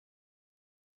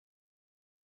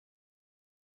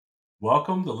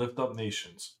Welcome to Lift Up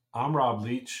Nations. I'm Robb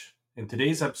Leech, and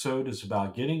today's episode is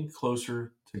about getting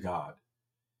closer to God.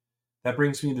 That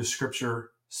brings me to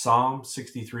scripture Psalm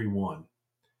 63:1.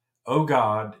 O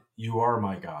God, you are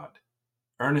my God.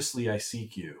 Earnestly I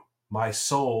seek you. My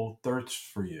soul thirsts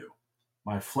for you.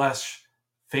 My flesh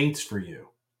faints for you.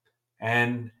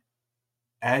 And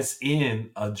as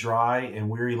in a dry and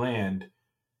weary land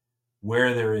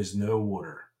where there is no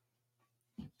water.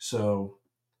 So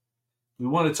we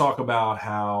want to talk about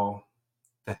how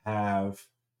to have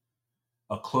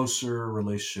a closer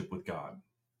relationship with God.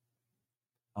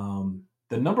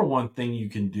 The number one thing you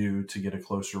can do to get a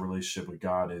closer relationship with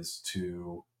God is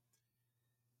to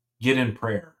get in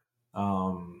prayer.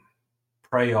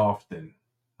 Pray often.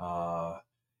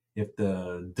 If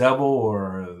the devil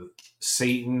or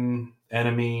Satan,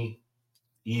 enemy,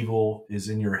 evil is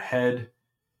in your head,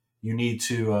 you need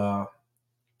to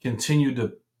continue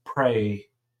to pray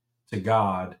to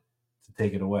God to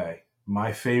take it away.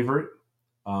 My favorite,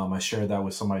 I shared that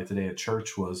with somebody today at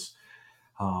church, was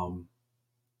um,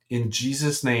 in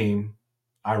Jesus' name,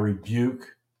 I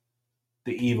rebuke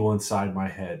the evil inside my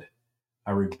head.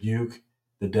 I rebuke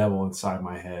the devil inside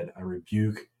my head. I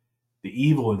rebuke the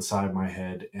evil inside my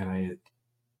head,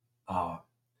 uh,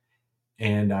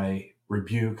 and I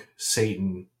rebuke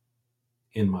Satan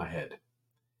in my head.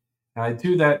 And I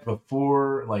do that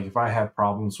before, like if I have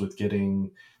problems with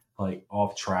getting like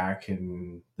off track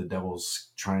and the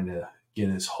devil's trying to get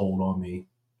his hold on me.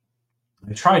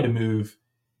 I try to move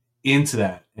into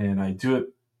that, and I do it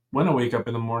when I wake up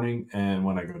in the morning and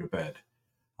when I go to bed.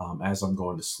 As I'm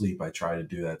going to sleep, I try to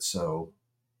do that so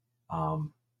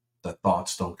um, the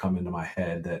thoughts don't come into my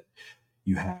head that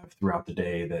you have throughout the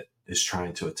day that is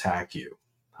trying to attack you.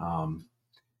 Um,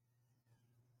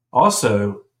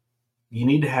 Also, you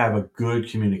need to have a good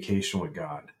communication with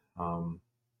God.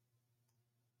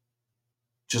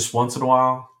 Just once in a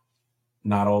while,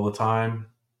 not all the time,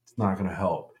 it's not going to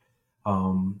help.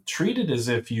 Treat it as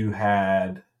if you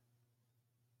had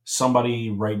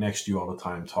somebody right next to you all the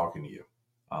time talking to you.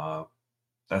 Uh,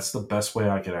 that's the best way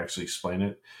I could actually explain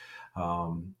it.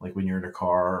 Like when you're in a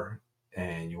car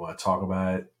and you want to talk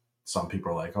about it, some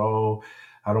people are like, oh,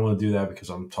 I don't want to do that because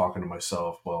I'm talking to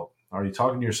myself. Well, are you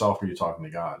talking to yourself or are you talking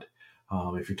to God?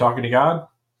 If you're talking to God,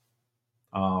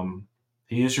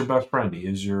 He is your best friend. He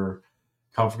is your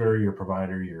comforter, your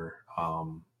provider, your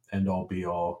end all be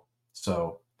all.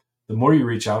 So the more you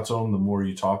reach out to Him, the more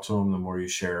you talk to Him, the more you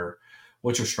share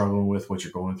what you're struggling with, what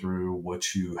you're going through,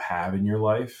 what you have in your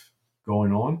life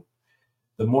going on,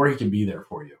 the more He can be there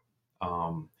for you.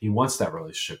 He wants that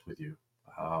relationship with you.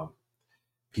 Um,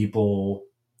 People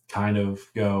kind of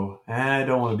go, I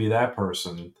don't want to be that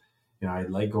person. I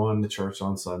like going to church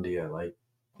on Sunday. I like,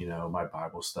 my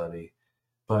Bible study.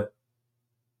 But,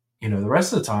 the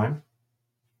rest of the time,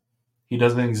 He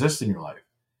doesn't exist in your life.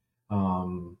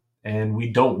 And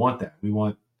we don't want that. We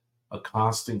want a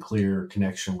constant, clear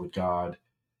connection with God,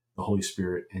 the Holy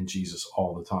Spirit, and Jesus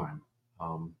all the time.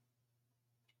 Um,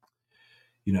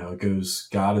 it goes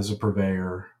God is a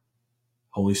purveyor,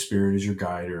 Holy Spirit is your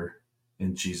guider,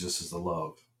 and Jesus is the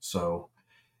love. So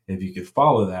if you could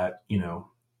follow that,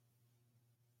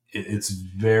 it's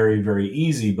very, very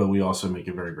easy, but we also make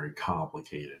it very, very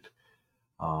complicated.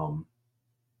 Um,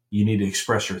 you need to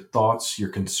express your thoughts, your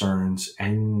concerns,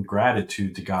 and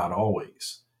gratitude to God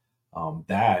always.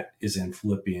 That is in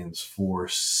Philippians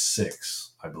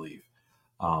 4:6, I believe.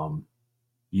 Um,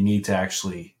 you need to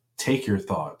actually take your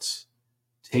thoughts,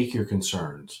 take your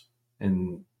concerns,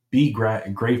 and be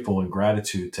grateful and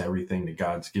gratitude to everything that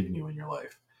God's given you in your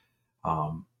life.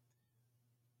 Um,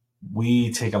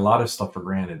 we take a lot of stuff for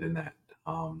granted in that.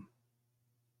 Um,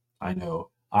 I know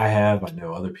I have, I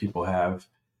know other people have.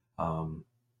 Um,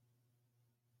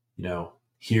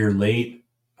 Here late,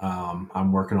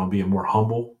 I'm working on being more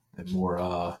humble and more,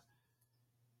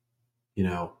 you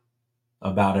know,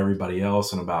 about everybody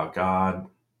else and about God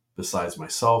besides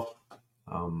myself.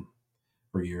 Um,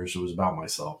 for years, it was about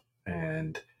myself,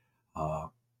 and uh,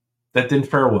 that didn't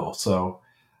fare well. So,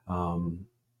 um,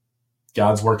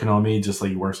 God's working on me just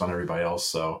like He works on everybody else.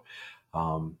 So,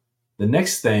 the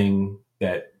next thing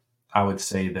that I would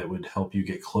say that would help you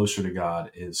get closer to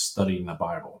God is studying the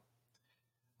Bible.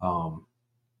 Um,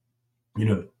 you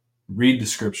know, read the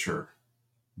Scripture,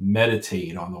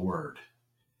 meditate on the Word,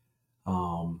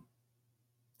 um,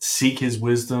 seek His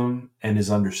wisdom and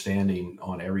His understanding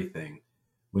on everything.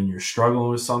 When you're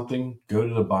struggling with something, go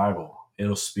to the Bible.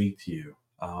 It'll speak to you.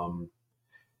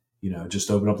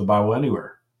 Just open up the Bible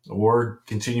anywhere or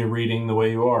continue reading the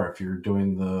way you are. If you're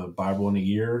doing the Bible in a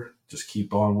year, just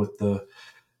keep on with the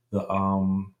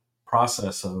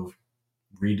process of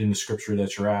reading the scripture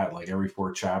that you're at, like every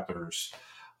 4 chapters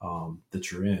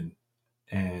that you're in,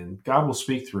 and God will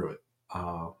speak through it.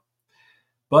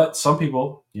 But some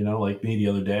people, like me the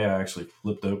other day, I actually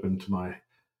flipped open to my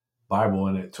Bible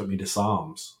and it took me to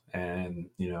Psalms. And,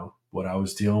 what I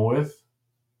was dealing with,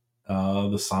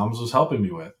 the Psalms was helping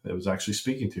me with. It was actually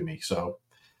speaking to me. So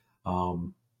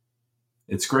um,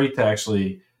 it's great to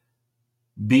actually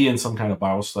be in some kind of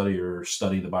Bible study or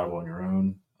study the Bible on your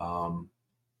own.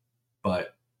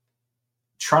 But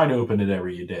try to open it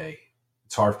every day.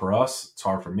 It's hard for us. It's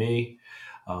hard for me.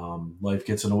 Life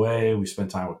gets in the way. We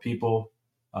spend time with people.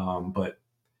 But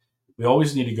we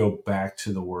always need to go back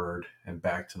to the Word and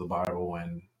back to the Bible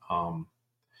when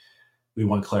we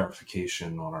want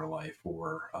clarification on our life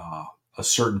or a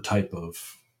certain type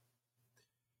of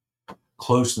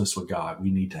closeness with God.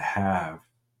 We need to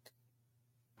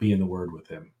be in the Word with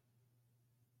Him.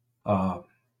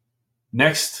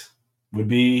 Next would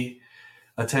be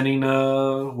attending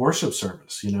a worship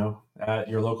service, at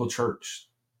your local church.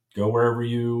 Go wherever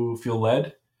you feel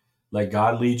led. Let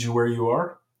God lead you where you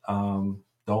are.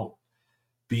 Don't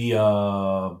be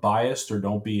biased or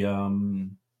don't be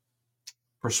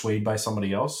persuaded by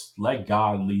somebody else. Let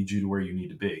God lead you to where you need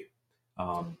to be.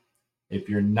 If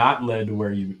you're not led to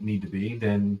where you need to be,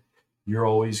 then you're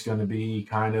always going to be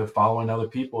kind of following other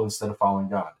people instead of following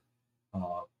God.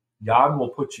 God will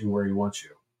put you where He wants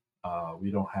you.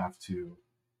 We don't have to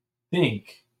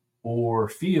think or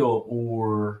feel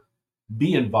or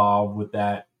be involved with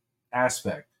that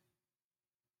aspect.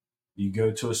 You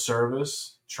go to a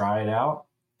service, try it out.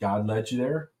 God led you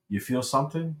there. You feel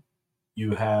something.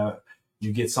 You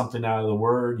get something out of the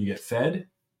Word. You get fed.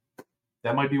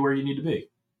 That might be where you need to be.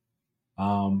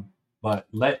 But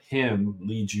let Him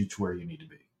lead you to where you need to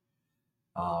be.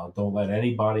 Don't let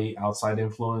anybody, outside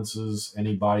influences,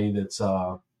 anybody that's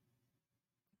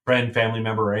friend, family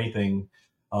member, or anything,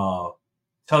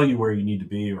 tell you where you need to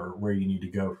be or where you need to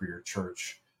go for your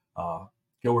church. Go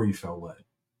where you feel led.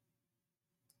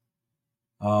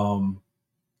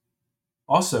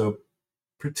 Also,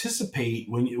 participate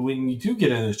when you do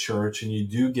get in a church and you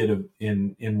do get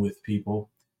in with people.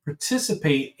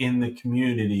 Participate in the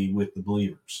community with the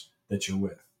believers that you're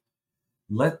with.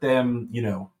 Let them,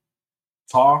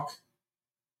 talk,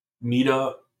 meet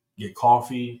up, get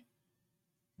coffee.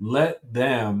 Let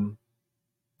them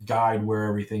guide where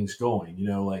everything's going.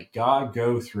 Let God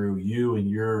go through you and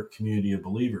your community of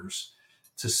believers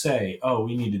to say, oh,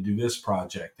 we need to do this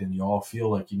project, and you all feel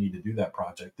like you need to do that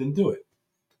project, then do it.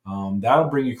 That'll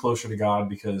bring you closer to God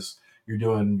because you're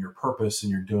doing your purpose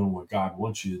and you're doing what God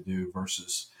wants you to do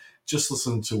versus just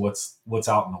listen to what's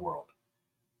out in the world.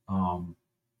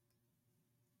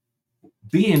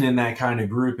 Being in that kind of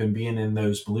group and being in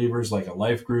those believers, like a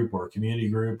life group or a community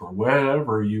group or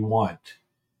whatever you want,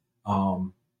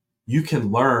 you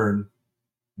can learn,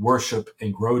 worship,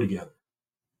 and grow together.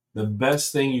 The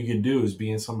best thing you can do is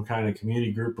be in some kind of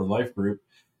community group or life group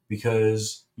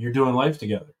because you're doing life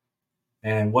together.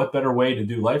 And what better way to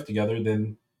do life together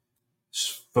than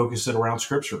focus it around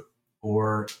Scripture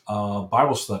or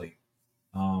Bible study?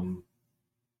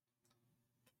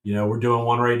 We're doing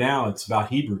one right now. It's about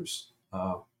Hebrews.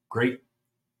 Great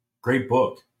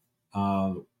book.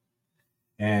 And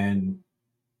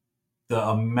the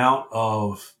amount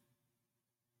of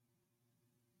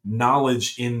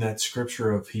knowledge in that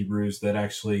scripture of Hebrews that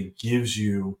actually gives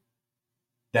you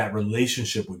that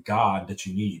relationship with God that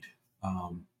you need.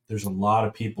 There's a lot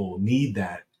of people need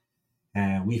that.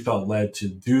 And we felt led to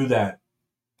do that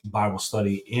Bible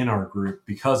study in our group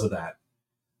because of that.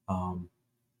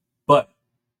 But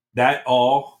that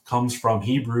all comes from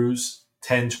Hebrews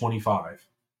 10:25.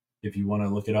 If you want to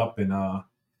look it up and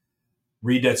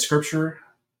read that scripture,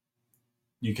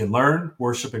 you can learn,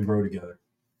 worship, and grow together.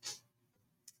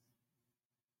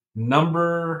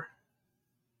 Number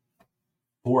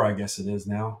 4, I guess it is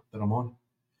now that I'm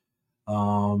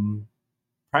on.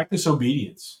 Practice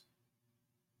obedience.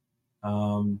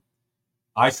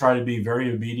 I try to be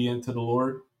very obedient to the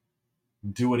Lord,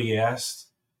 do what He asked.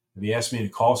 If He asked me to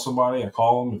call somebody, I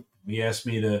call them. If He asked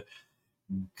me to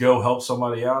go help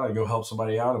somebody out, I go help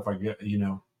somebody out. If I get,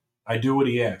 I do what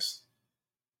He asked.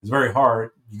 It's very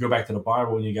hard. You go back to the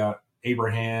Bible and you got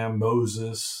Abraham,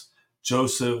 Moses,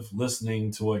 Joseph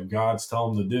listening to what God's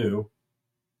telling them to do.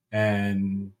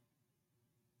 And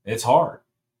it's hard.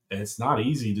 It's not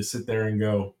easy to sit there and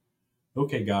go,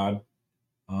 okay, God,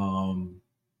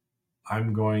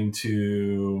 I'm going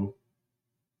to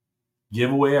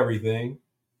give away everything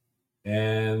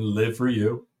and live for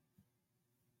you.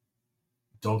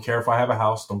 Don't care if I have a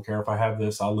house. Don't care if I have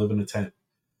this. I'll live in a tent.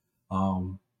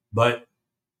 But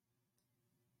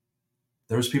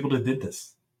there's people that did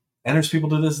this. And there's people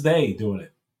to this day doing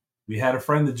it. We had a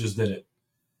friend that just did it.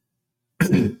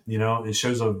 It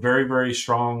shows a very, very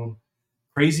strong,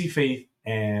 crazy faith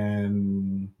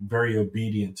and very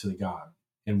obedient to the God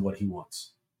and what he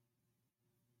wants.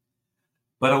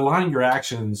 But align your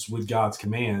actions with God's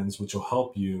commands, which will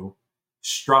help you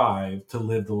strive to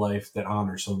live the life that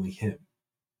honors only him.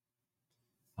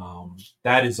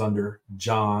 That is under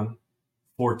John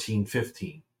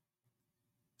 14:15.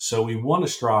 So we want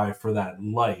to strive for that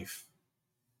life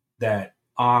that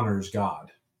honors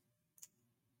God.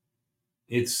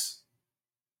 It's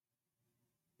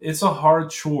a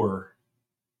hard chore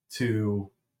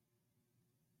to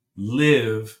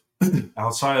live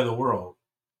outside of the world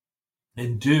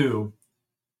and do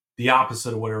the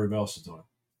opposite of what everybody else is doing.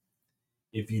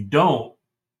 If you don't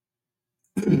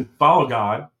follow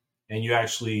God and you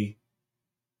actually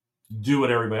do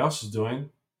what everybody else is doing,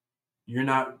 you're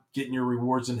not getting your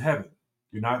rewards in heaven.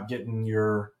 You're not getting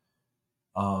your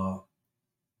well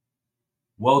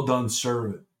done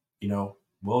servant,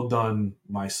 well done,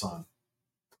 my son.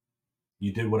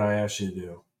 You did what I asked you to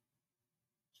do.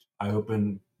 I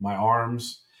open my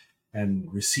arms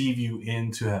and receive you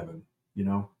into heaven.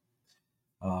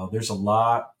 There's a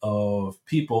lot of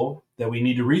people that we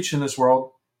need to reach in this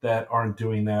world that aren't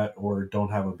doing that or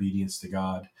don't have obedience to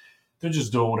God. They're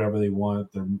just doing whatever they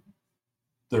want.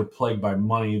 They're plagued by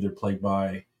money. They're plagued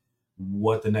by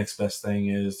what the next best thing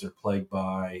is. They're plagued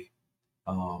by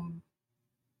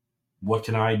what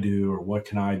can I do, or what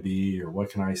can I be, or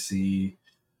what can I see.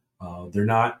 They're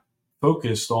not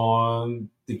focused on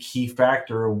the key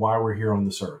factor of why we're here on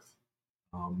this earth,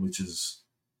 which is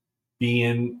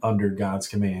being under God's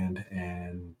command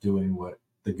and doing what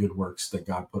the good works that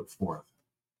God put forth.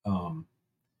 The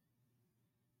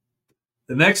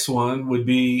next one would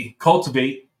be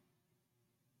cultivate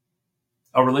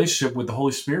a relationship with the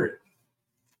Holy Spirit.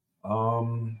 A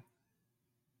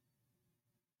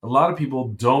lot of people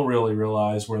don't really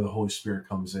realize where the Holy Spirit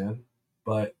comes in,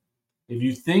 but if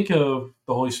you think of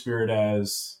the Holy Spirit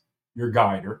as your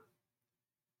guider,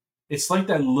 it's like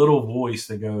that little voice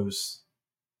that goes,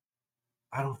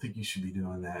 I don't think you should be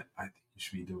doing that. I think you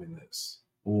should be doing this.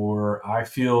 Or I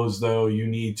feel as though you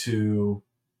need to,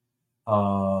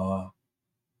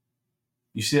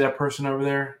 you see that person over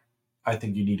there? I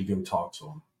think you need to go talk to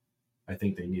them. I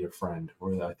think they need a friend,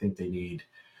 or I think they need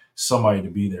somebody to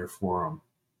be there for them.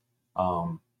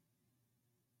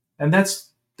 And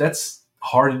that's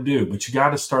hard to do, but you got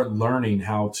to start learning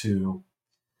how to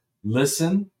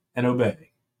listen and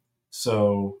obey.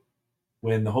 So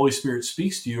when the Holy Spirit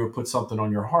speaks to you or puts something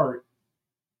on your heart,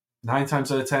 9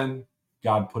 times out of 10,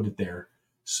 God put it there.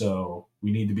 So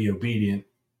we need to be obedient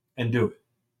and do it.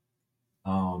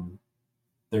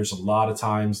 There's a lot of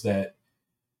times that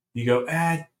you go,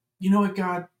 you know what,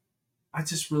 God, I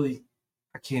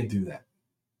can't do that,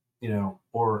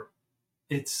 or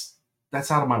that's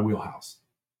out of my wheelhouse.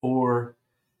 Or,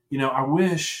 I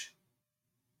wish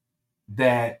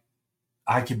that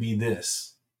I could be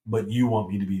this, but you want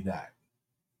me to be that.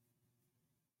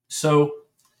 So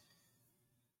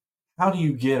how do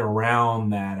you get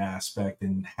around that aspect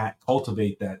and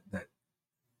cultivate that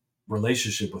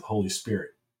relationship with Holy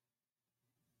Spirit?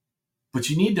 But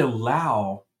you need to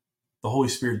allow the Holy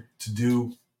Spirit to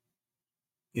do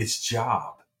its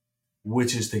job,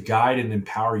 which is to guide and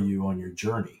empower you on your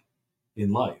journey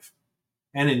in life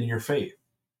and in your faith,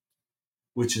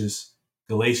 which is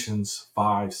Galatians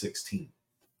 5:16.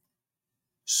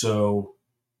 So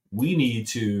we need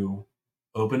to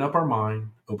open up our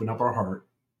mind, open up our heart,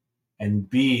 and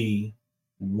be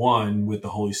one with the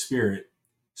Holy Spirit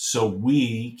so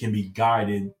we can be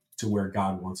guided to where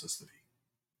God wants us to be.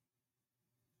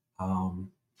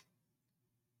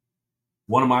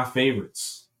 One of my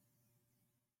favorites,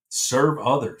 serve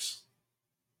others.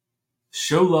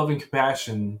 Show love and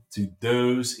compassion to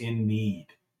those in need.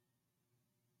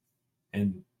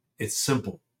 And it's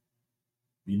simple.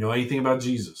 You know anything about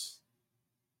Jesus?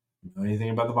 You know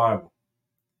anything about the Bible?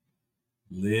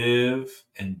 Live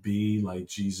and be like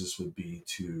Jesus would be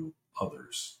to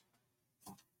others.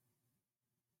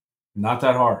 Not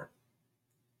that hard.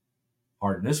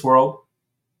 Hard in this world,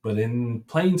 but in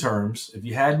plain terms, if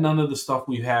you had none of the stuff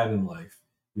we've had in life,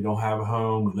 we don't have a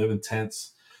home, we live in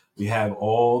tents, we have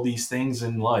all these things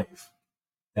in life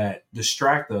that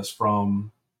distract us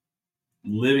from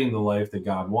living the life that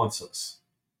God wants us.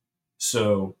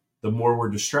 So the more we're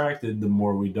distracted, the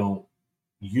more we don't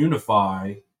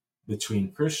unify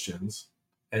between Christians,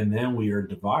 and then we are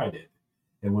divided.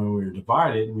 And when we're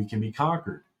divided, we can be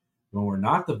conquered. When we're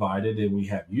not divided and we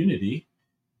have unity,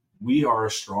 we are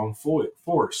a strong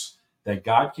force that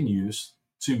God can use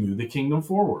to move the kingdom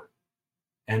forward.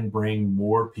 and bring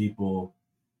more people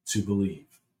to believe.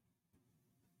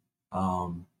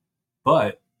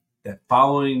 But that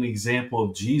following the example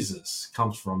of Jesus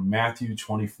comes from Matthew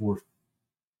 25:40.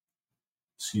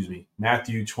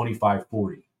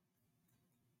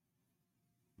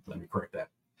 Let me correct that.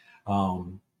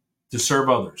 To serve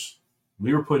others.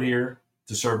 We were put here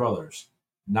to serve others,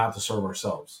 not to serve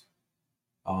ourselves.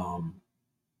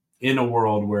 In a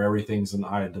world where everything's an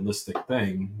idealistic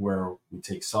thing, where we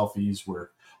take selfies, we're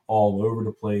all over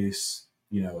the place.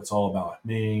 It's all about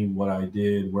me, what I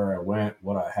did, where I went,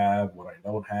 what I have, what I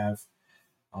don't have.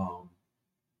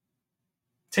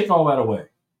 Take all that away.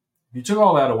 If you took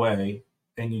all that away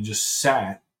and you just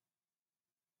sat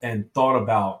and thought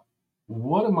about,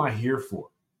 what am I here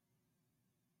for?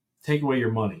 Take away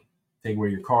your money, take away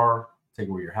your car, take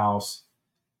away your house,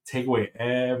 take away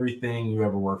everything you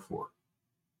ever worked for,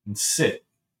 and sit,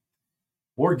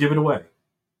 or give it away.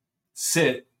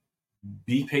 Sit,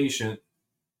 be patient,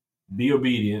 be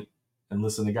obedient, and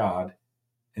listen to God,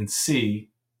 and see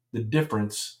the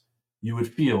difference you would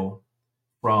feel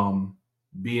from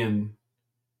being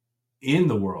in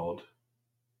the world,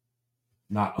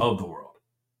 not of the world.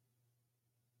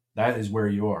 That is where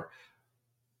you are.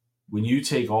 When you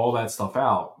take all that stuff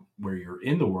out, where you're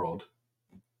in the world,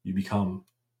 you become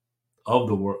of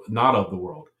the world, not of the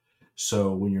world.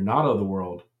 So when you're not of the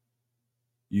world,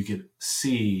 you can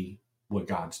see what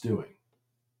God's doing.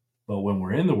 But when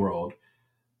we're in the world,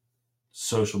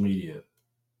 social media,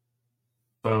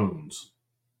 phones,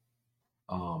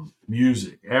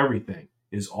 music, everything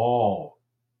is all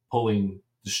pulling,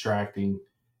 distracting,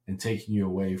 and taking you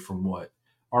away from what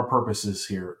our purpose is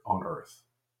here on earth.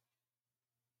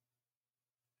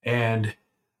 And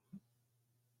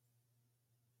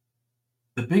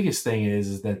the biggest thing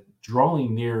is that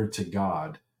drawing near to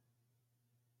God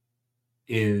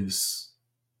is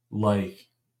like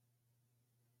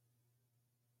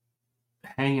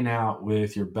hanging out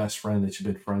with your best friend that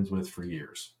you've been friends with for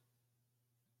years.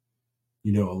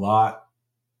 You know a lot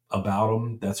about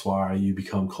him. That's why you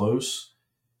become close.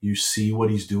 You see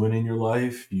what he's doing in your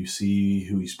life. You see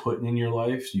who he's putting in your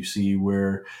life. You see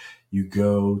where you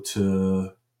go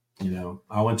to.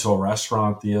 I went to a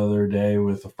restaurant the other day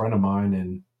with a friend of mine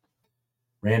and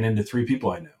ran into 3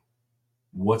 people I know.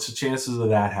 What's the chances of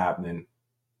that happening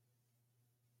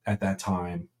at that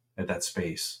time, at that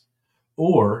space?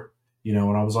 Or,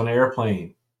 when I was on an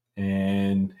airplane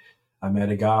and I met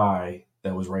a guy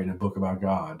that was writing a book about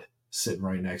God sitting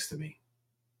right next to me.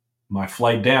 My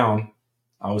flight down,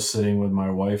 I was sitting with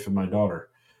my wife and my daughter.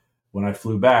 When I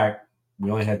flew back, we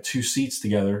only had 2 seats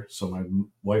together. So my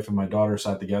wife and my daughter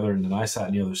sat together, and then I sat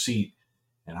in the other seat.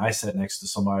 And I sat next to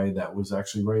somebody that was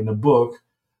actually writing a book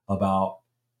about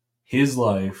his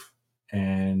life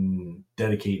and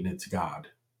dedicating it to God.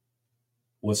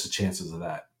 What's the chances of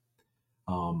that?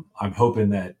 I'm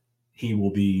hoping that he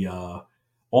will be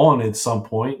on at some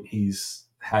point. He's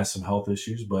has some health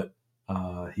issues, but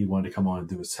he wanted to come on and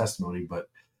do his testimony. But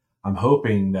I'm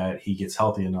hoping that he gets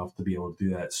healthy enough to be able to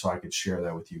do that, so I could share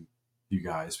that with you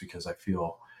guys, because I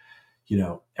feel,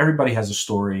 everybody has a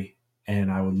story,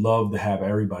 and I would love to have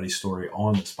everybody's story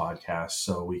on this podcast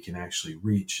so we can actually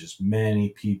reach as many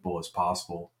people as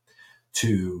possible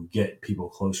to get people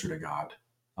closer to God.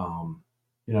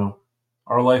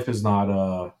 Our life is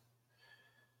not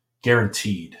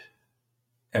guaranteed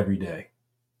every day.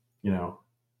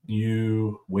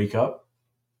 You wake up,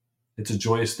 it's a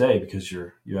joyous day because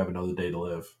you have another day to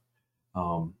live.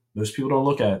 Most people don't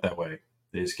look at it that way.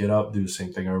 They just get up, do the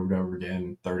same thing over and over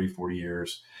again, 30, 40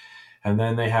 years. And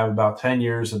then they have about 10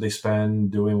 years that they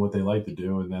spend doing what they like to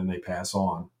do, and then they pass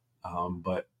on.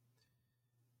 But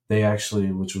they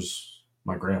actually, which was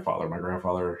my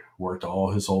grandfather worked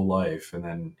all his whole life, and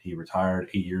then he retired.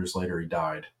 8 years later, he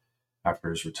died after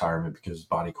his retirement because his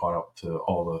body caught up to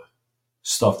all the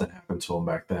stuff that happened to him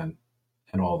back then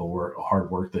and all the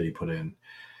hard work that he put in.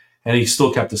 And he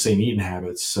still kept the same eating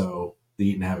habits, so the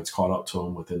eating habits caught up to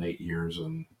him within 8 years,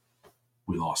 and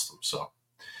we lost him. So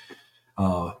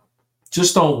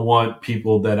just don't want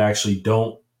people that actually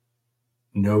don't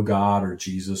know God or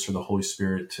Jesus or the Holy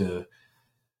Spirit to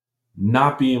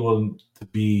not be able to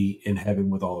be in heaven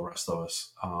with all the rest of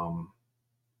us.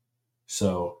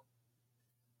 So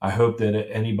I hope that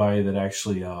anybody that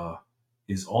actually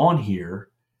is on here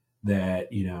that,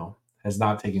 has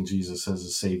not taken Jesus as a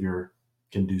savior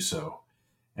can do so.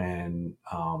 And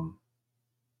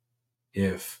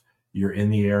if you're in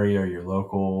the area or you're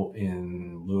local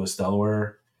in Lewis,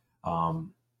 Delaware,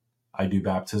 I do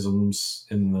baptisms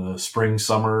in the spring,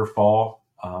 summer, fall.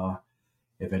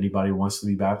 If anybody wants to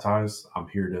be baptized, I'm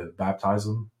here to baptize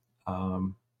them.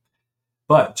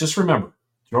 But just remember,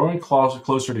 Drawing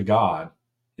closer to God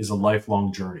is a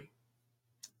lifelong journey.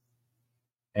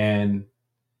 And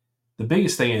the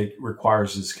biggest thing it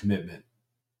requires is commitment,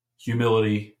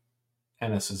 humility,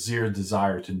 and a sincere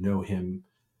desire to know Him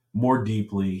more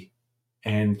deeply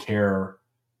and care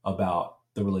about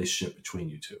the relationship between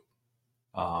you two.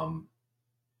 Um,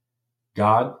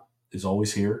 God is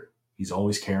always here. He's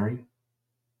always caring,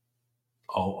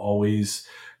 always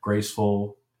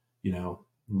graceful.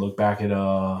 Look back at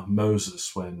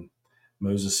Moses when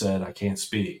Moses said, "I can't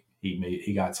speak."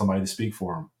 He got somebody to speak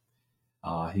for him.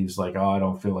 He was like, "Oh, I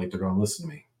don't feel like they're going to listen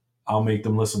to me. I'll make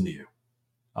them listen to you."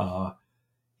 Uh,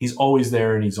 he's always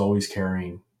there and he's always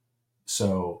caring.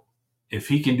 So if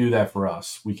he can do that for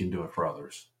us, we can do it for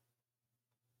others.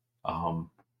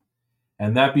 Um,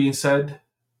 and that being said,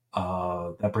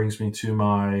 that brings me to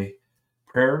my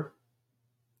prayer.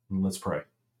 And let's pray.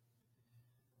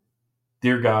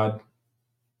 Dear God,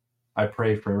 I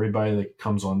pray for everybody that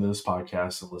comes on this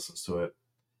podcast and listens to it,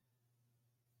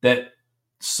 that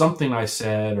something I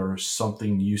said or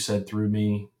something you said through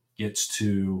me gets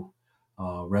to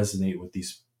resonate with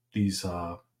these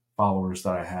followers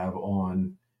that I have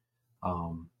on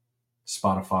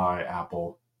Spotify,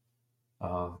 Apple.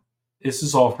 This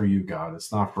is all for you, God.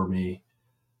 It's not for me.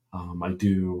 I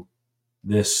do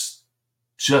this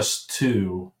just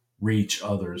to reach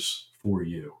others for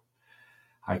you.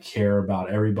 I care about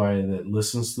everybody that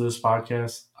listens to this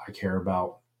podcast. I care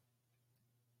about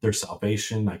their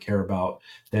salvation. I care about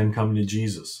them coming to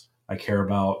Jesus. I care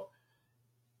about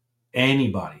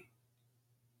anybody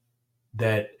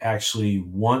that actually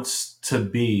wants to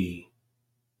be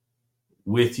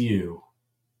with you.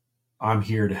 I'm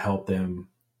here to help them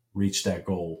reach that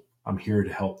goal. I'm here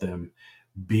to help them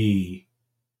be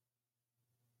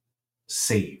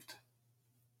saved.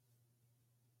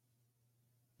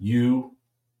 You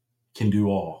can do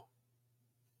all.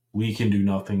 We can do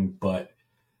nothing but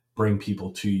bring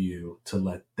people to you to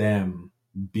let them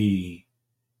be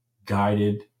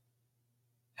guided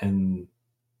and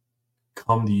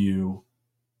come to you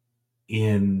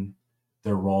in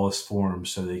their rawest form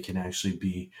so they can actually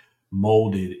be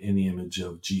molded in the image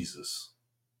of Jesus.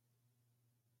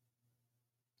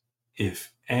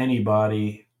 If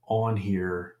anybody on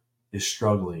here is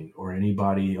struggling or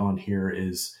anybody on here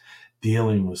is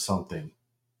dealing with something,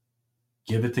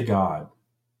 give it to God.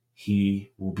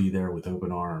 He will be there with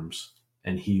open arms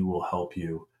and he will help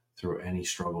you through any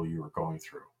struggle you are going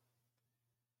through.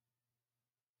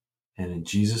 And in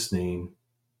Jesus' name,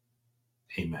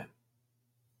 amen.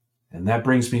 And that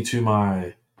brings me to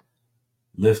my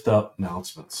lift up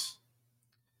announcements.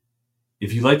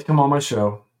 If you'd like to come on my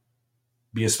show,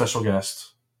 be a special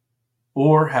guest,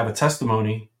 or have a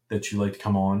testimony that you'd like to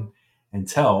come on and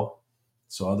tell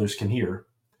so others can hear,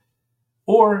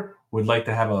 or would like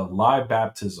to have a live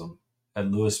baptism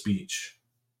at Lewis Beach,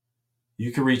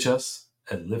 you can reach us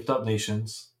at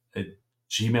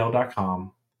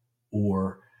liftupnations@gmail.com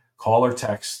or call or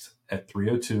text at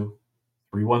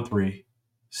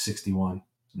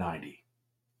 302-313-6190.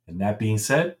 And that being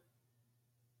said,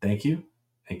 thank you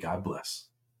and God bless.